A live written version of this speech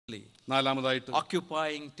നാലാമതായിട്ട്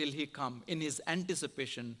occupying till he come, in his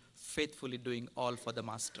anticipation, faithfully doing all for the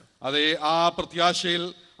master. അതെ, ആ പ്രത്യാശയിൽ,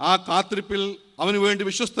 ആ കാത്തിരിപ്പിൽ അവന് വേണ്ടി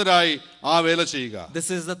വിശ്വസ്തരായി ആ വേല ചെയ്യുക. This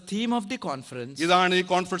is the theme of the conference. ഇതാണ് ഈ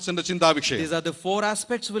കോൺഫറൻസിന്റെ ചിന്താവിഷയം. These are the 4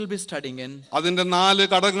 aspects we'll be studying in. അതിന്റെ 4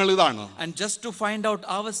 ഘടകങ്ങൾ ഇതാണ്. And just to find out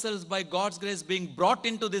ourselves by God's grace being brought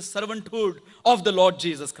into this servanthood of the Lord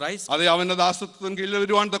Jesus Christ. അതെ, അവന്റെ ദാസത്വത്തിന് കീഴിൽ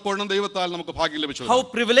വരുവാൻ തക്കവണ്ണം ദൈവത്താൽ നമുക്ക് ഭാഗ്യം ലഭിച്ചു. How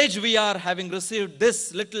privileged we are having received this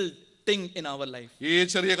little thing in our life. ഈ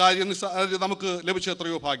ചെറിയ കാര്യം നമുക്ക് ലഭിച്ച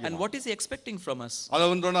എത്രയോ ഭാഗ്യം. And what is he expecting from us?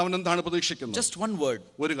 അതുകൊണ്ടാണ് അവൻ എന്താണ് പ്രതീക്ഷിക്കുന്നത്? Just one word.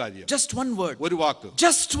 ഒരു കാര്യം. Just one word. ഒരു വാക്ക്.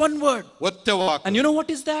 Just one word. ഒറ്റ വാക്ക്. And you know what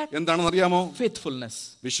is that? എന്താണെന്ന് അറിയാമോ? Faithfulness.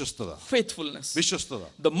 വിശ്വസ്തത. Faithfulness. വിശ്വസ്തത.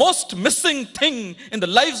 The most missing thing in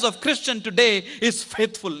the lives of Christian today is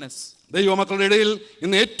faithfulness. ദൈവമക്കളുടെ ഇടയിൽ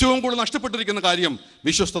ഇന്ന് ഏറ്റവും കൂടുതൽ നഷ്ടപ്പെട്ടിരിക്കുന്ന കാര്യം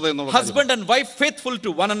വിശ്വസ്തത എന്നുള്ളതാണ്. Husband and wife faithful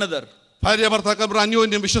to one another. ഭാര്യ ഭർത്താക്കൾ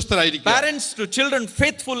അന്യോന്യം വിശ്വസ്തരായിരിക്കുക. Parents to children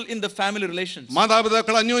faithful in the family relations.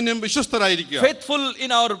 മാതാപിതാക്കൾ അന്യോന്യം വിശ്വസ്തരായിരിക്കുക. Faithful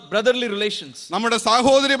in our brotherly relations. നമ്മുടെ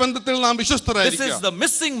സഹോദര ബന്ധത്തിൽ നാം വിശ്വസ്തരായിരിക്കുക. This is the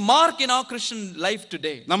missing mark in our Christian life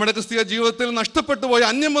today. നമ്മുടെ ക്രിസ്തീയ ജീവിതത്തിൽ നഷ്ടപ്പെട്ടു പോയ,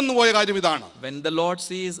 അന്യം വന്നു പോയ കാര്യം ഇതാണ്. When the Lord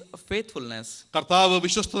sees faithfulness, കർത്താവ്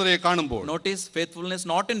വിശ്വസ്തതയെ കാണുമ്പോൾ, notice faithfulness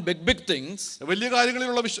not in big things, വലിയ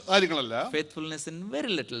കാര്യങ്ങളിലുള്ള കാര്യങ്ങളല്ല, faithfulness in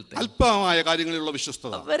very little things, അല്പമായ കാര്യങ്ങളിലുള്ള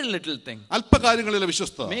വിശ്വസ്തത, a very little thing, അല്പ കാര്യങ്ങളിലെ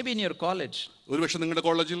വിശ്വസ്തത. maybe in your college, ഒരുപക്ഷെ നിങ്ങളുടെ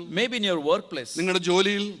കോളേജിൽ, maybe in your workplace, നിങ്ങളുടെ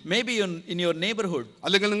ജോലിയിൽ, maybe in your neighborhood,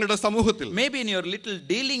 അല്ലെങ്കിൽ നിങ്ങളുടെ സമൂഹത്തിൽ, maybe in your little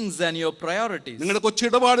dealings and your priorities, നിങ്ങളുടെ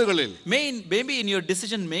കൊച്ചിടപാടുകളിൽ, maybe in your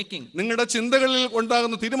decision making, നിങ്ങളുടെ ചിന്തകളിൽ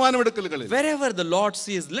ഉണ്ടാകുന്ന തീരുമാനമെടുക്കലുകളിൽ, wherever the Lord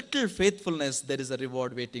sees little faithfulness, there is a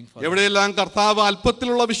reward waiting for you. എവിടെയെല്ലാം കർത്താവ്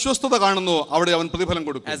അല്പത്തിലുള്ള വിശ്വസ്തത കാണുന്നു, അവിടെ അവൻ പ്രതിഫലം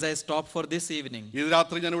കൊടുക്കും. As I stop for this evening, ഈ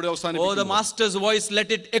രാത്രി ഞാൻ ഇവിടെ അവസാനിപ്പിക്കുന്നു. oh, the master's voice,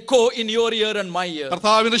 let it echo in your ear and my ear.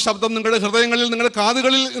 കർത്താവിന്റെ ശബ്ദം നിങ്ങളുടെ ഹൃദയങ്ങളിൽ, നിങ്ങളുടെ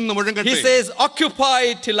കാതുകളിൽ നിന്ന് മുഴങ്ങട്ടെ. He says, occupy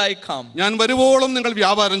till I come. ഞാൻ വരുവോളം നിങ്ങൾ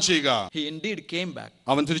വ്യാപാരം ചെയ്യുക. He indeed came back.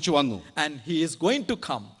 അവൻ തിരിച്ചു വന്നു. And he is going to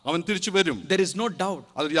come. അവൻ തിരിച്ചു വരും. There is no doubt.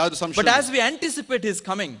 അതിൽ യാതൊരു സംശയവും. But as we anticipate his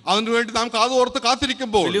coming, അവന് വേണ്ടി നാം കാതോർത്ത്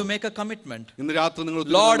കാത്തിരിക്കുമ്പോൾ, will you make a commitment? ഇന്ന് രാത്രി നിങ്ങൾ,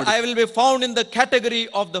 Lord, I will be found in the category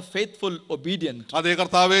of the faithful obedient. അതേ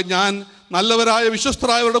കർത്താവേ, ഞാൻ നല്ലവരായ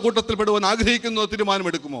വിശ്വസ്തരായവരുടെ കൂട്ടത്തിൽ പെടുവാൻ ആഗ്രഹിക്കുന്നു.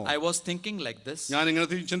 തീരുമാനമെടുക്കുമോ? I was thinking like this. ഞാൻ ഇങ്ങനെ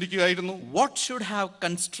ചിന്തിക്കുകയായിരുന്നു. What should have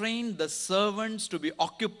constrained the servants to be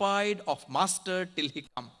occupied of master till he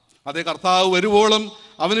come? അതേ, കർത്താവ് വരുവോളം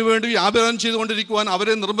അവന് വേണ്ടി വ്യാപാരം ചെയ്തുകൊണ്ടിരിക്കുവാൻ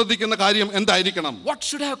അവരെ നിർബന്ധിക്കുന്ന കാര്യം എന്തായിരിക്കണം? What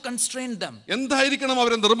should have constrained them? എന്തായിരിക്കണം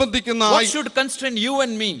അവരെ നിർബന്ധിക്കുന്ന? What should constrain you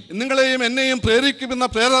and me? നിങ്ങളെയും എന്നെയും പ്രേരിപ്പിക്കുന്ന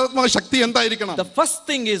പ്രേരണാത്മക ശക്തി എന്തായിരിക്കണം? The first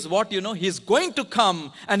thing is what you know, he is going to come,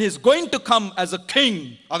 and he is going to come as a king.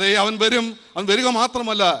 അതേ, അവൻ വരും. അവൻ വരിക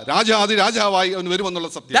മാത്രമല്ല, രാജാതി രാജാവായി അവൻ വരുമെന്നുള്ള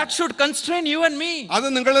സത്യം. That should constrain you and me. അത്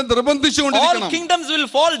നിങ്ങളെ നിർബന്ധിച്ചുകൊണ്ടിരിക്കണം. All kingdoms will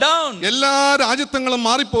fall down. എല്ലാ രാജ്യത്വങ്ങളും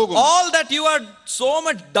മാറിപ്പോകും. All that you are so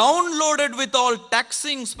much downloaded with all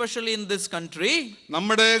taxing, especially in this country,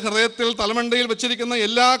 നമ്മുടെ ഹൃദയത്തിൽ തലമണ്ടയിൽ വെച്ചിരിക്കുന്ന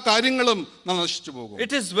എല്ലാ കാര്യങ്ങളും നശിച്ചു പോകും.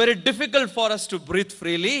 It is very difficult for us to breathe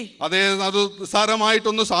freely. അതേ, അത്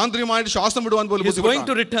സാരമായിട്ടൊന്ന് സാന്ദ്രമായിട്ട് ശ്വാസം വിടുവാൻ പോലും He is going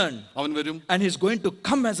to return. അവൻ വരും. And he is going to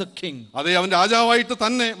come as a king. അതേ, അവൻ രാജാവായിട്ട്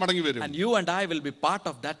തന്നെ മടങ്ങി വരും. And you and I will be part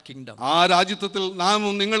of that kingdom. ആ രാജ്യത്വത്തിൽ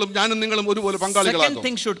നാമും നിങ്ങളും ഞാനും നിങ്ങളും ഒരുപോലെ പങ്കാളികളാകും. Second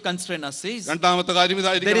thing should constrain us is, രണ്ടാമത്തെ കാര്യം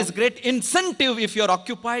ഇതായിരിക്കും, there is great incentive if you are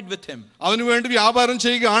occupied with him. അവന് വേണ്ടി വ്യാപാരം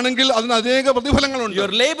ചെയ്യുകയാണെങ്കിൽ അതിന് അനേക പ്രതിഫലങ്ങളുണ്ട്.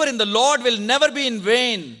 Your labor in the Lord will never be in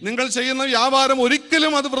vain. നിങ്ങൾ ചെയ്യുന്ന വ്യാപാരം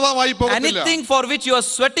ഒരിക്കലും അത് വൃഥാവായി പോകത്തില്ല. Anything for which you are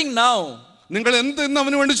sweating now, നിങ്ങൾ എന്ത്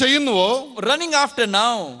അവന് വേണ്ടി ചെയ്യുന്നുവോ, running after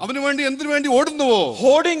now, അവന് വേണ്ടി എന്തിനു വേണ്ടി ഓടുന്നുവോ,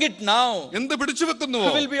 hoarding it now, എന്ത് പിടിച്ചു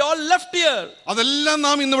വെക്കുന്നുവോ, will be all left here. അതെല്ലാം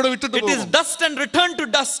നാം ഇന്നിവിടെ വിട്ടിട്ട് It is പോകും. dust and return to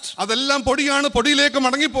dust. അതെല്ലാം പൊടിയാണ്, പൊടിയിലേക്ക്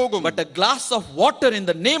മടങ്ങിപ്പോകും. But a glass of water in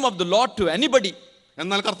the name of the Lord to anybody,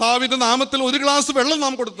 എന്നാൽ കർത്താവിന്റെ നാമത്തിൽ ഒരു ഗ്ലാസ് വെള്ളം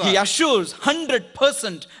നാം കൊടുത്താൽ, he assures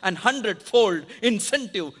 100% and 100-fold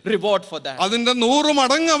incentive reward for that. അതിന്റെ 100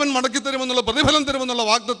 മടങ്ങ് അവൻ മടക്കി തരുമെന്നുള്ള പ്രതിഫലം തരുമെന്നുള്ള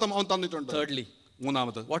വാഗ്ദത്തം അവൻ തന്നിട്ടുണ്ട്. Thirdly,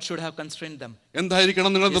 മൂന്നാമത്, what should have constrained them?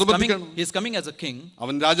 എന്തായിരിക്കണം നിങ്ങൾ നിർബന്ധിക്കണം? He is coming as a king.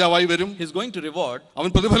 അവൻ രാജാവായി വരും. He is going to reward. അവൻ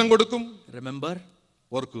പ്രതിഫലം കൊടുക്കും. Remember,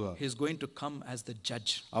 ഓർക്കുക, he is going to come as the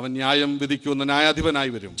judge. അവൻ ന്യായം വിധിക്കുന്ന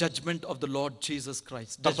ന്യായാധിപനായി വരും. Judgment of the Lord Jesus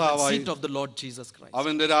Christ. Judgment seat of the Lord Jesus Christ.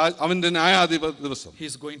 അവന്റെ ന്യായാധിപ ദിവസം, he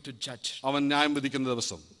is going to judge. അവൻ ന്യായം വിധിക്കുന്ന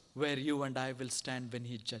ദിവസം, where you and I will stand when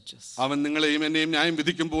he judges. അവൻ നിങ്ങളെയും എന്നെയും ന്യായം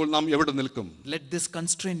വിധിക്കുമ്പോൾ നാം എവിടെ നിൽക്കും? Let this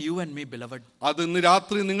constrain you and me, beloved. അത് ഇന്ന്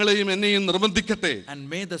രാത്രി നിങ്ങളെയും എന്നെയും നിർബന്ധിക്കട്ടെ. And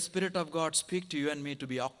may the Spirit of God speak to you and me to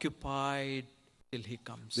be occupied till he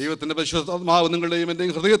comes. ദൈവത്തിന്റെ പരിശുദ്ധാത്മാവ് നിങ്ങളുടെയും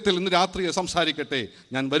എൻ്റെയും ഹൃദയത്തിൽ ഇന്ന് രാത്രി സംസാരിക്കട്ടെ.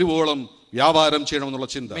 ഞാൻ വരുവോളം വ്യാപാരം ചെയ്യണമെന്നുള്ള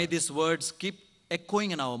ചിന്ത. May these words keep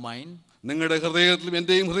echoing in our mind. നിങ്ങളുടെ ഹൃദയത്തിലും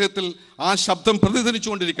എൻ്റെയും ഹൃദയത്തിൽ ആ ശബ്ദം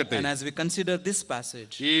പ്രതിധ്വനിച്ചുകൊണ്ടിരിക്കട്ടെ. And as we consider this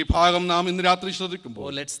passage, ഈ ഭാഗം നാം ഇന്ന് രാത്രി ശ്രദ്ധിക്കുമ്പോൾ,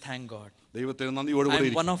 oh, let's thank God. ദൈവത്തെ നന്ദിയോടുകൂടി,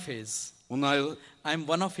 I am one of his. ഒന്നായത് I am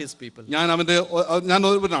one of his people. ഞാൻ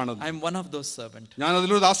ഒരുവനാണ്. I am one of those servants. ഞാൻ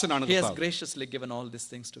അതിലൊരു ദാസനാണ്. He has graciously given all these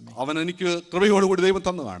things to me. അവൻ എനിക്ക് കൃപയോടുകൂടി ദൈവം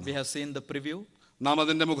തന്നതാണ്. We have seen the preview, നാം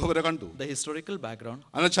അതിന്റെ മുഖവര കണ്ടു. the historical background,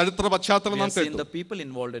 അതിന്റെ ചരിത്ര പശ്ചാത്തലം we നാം have seen കേട്ടു. the people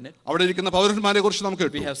involved in it, അവിടെ ഇരിക്കുന്ന പൗരന്മാരെ കുറിച്ച് നാം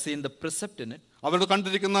കേട്ടു. we have seen the precept in it, അവരോട്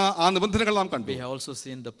കണ്ടിരിക്കുന്ന ആ നിബന്ധനകൾ നാം കണ്ടു. we have also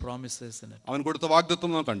seen the promises in it. അവൻ കൊടുത്ത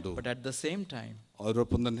വാഗ്ദത്തം നാം കണ്ടു. But at the same time,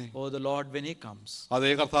 അതോടൊപ്പം തന്നെ oh the Lord, when he comes,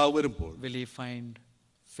 അതേ കർത്താവ് വരുമ്പോൾ will he find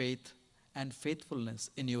faith and faithfulness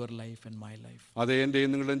in your life and my life? അതേ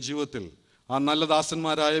എൻ്റെയും നിങ്ങളുടെ ജീവിതത്തിൽ ആ നല്ല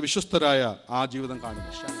ദാസന്മാരായ വിശ്വസ്തരായ ആ ജീവിതം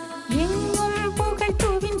കാണുന്നു. എങ്ങും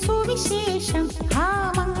പുകഴ്ത്തുവിൻ സുവിശേഷം, ആ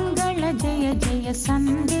മംഗള ജയ ജയ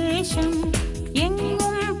സന്ദേശം.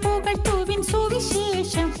 എങ്ങും പുകഴ്ത്തുവിൻ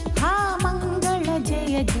സുവിശേഷം, ആ മംഗള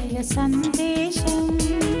ജയ ജയ സന്ദേശം.